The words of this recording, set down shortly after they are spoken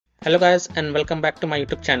Hello guys and welcome back to my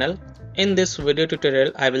YouTube channel. In this video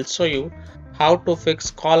tutorial I will show you how to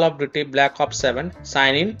fix Call of Duty Black Ops 7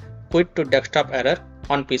 sign in quit to desktop error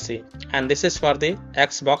on PC, and this is for the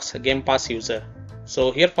Xbox Game Pass user.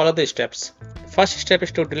 So here follow the steps. First step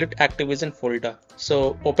is to delete Activision folder.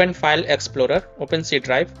 So open File Explorer, open C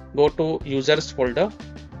drive, go to Users folder,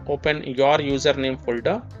 open your username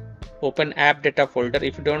folder, open App Data folder.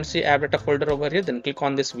 If you don't see App Data folder over here, then click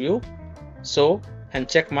on this view. So and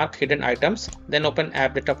check mark hidden items, then open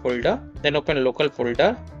app data folder, then open local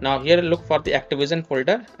folder. Now here look for the Activision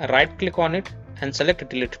folder, right click on it and select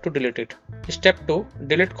delete to delete it. Step 2,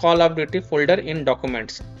 delete Call of Duty folder in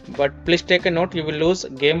documents, but please take a note, you will lose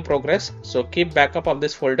game progress, so keep backup of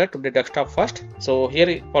this folder to the desktop first. So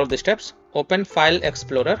here follow the steps. Open File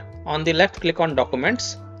Explorer, on the left click on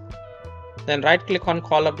documents, then right click on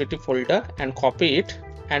Call of Duty folder and copy it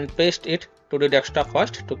and paste it to the desktop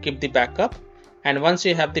first to keep the backup. And once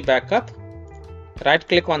you have the backup, right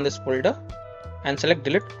click on this folder and select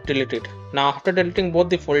delete it. Now after deleting both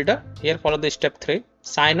the folder, here follow the step 3,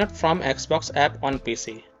 sign out from Xbox app on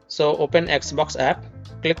PC. So open Xbox app,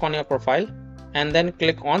 click on your profile and then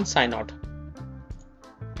click on sign out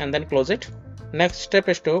and then close it. Next step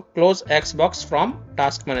is to close Xbox from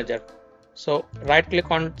task manager. So right click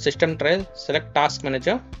on system tray, select task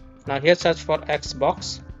manager. Now here search for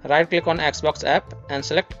Xbox, right click on Xbox app and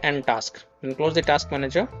select end task and close the task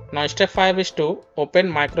manager. Now step 5 is to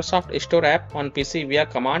open Microsoft Store app on PC via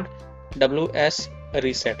command ws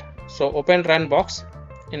reset. So open run box,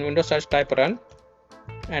 in Windows search type run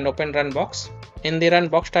and open run box. In the run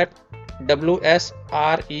box type wsreset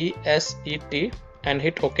and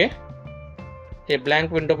hit OK. A blank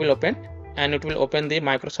window will open and it will open the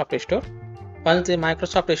Microsoft Store. Once the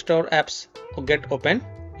Microsoft Store apps get open,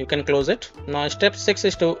 you can close it. Now step 6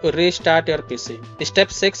 is to restart your PC.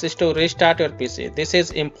 Step 6 is to restart your PC. This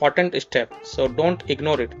is important step, so don't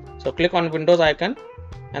ignore it. So click on Windows icon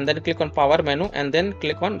and then click on power menu and then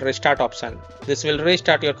click on restart option. This will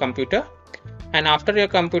restart your computer, and after your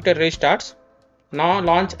computer restarts, now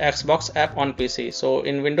launch Xbox app on PC. So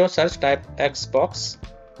in Windows search type Xbox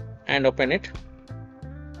and open it,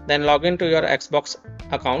 then log into your Xbox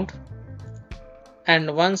account.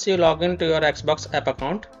 And once you log into your Xbox app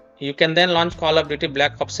account, you can then launch Call of Duty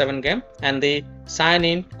Black Ops 7 game and the sign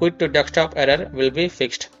in quit to desktop error will be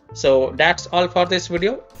fixed. So that's all for this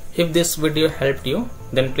video. If this video helped you,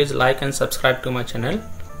 then please like and subscribe to my channel,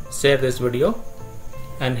 share this video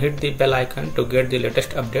and hit the bell icon to get the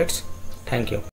latest updates. Thank you.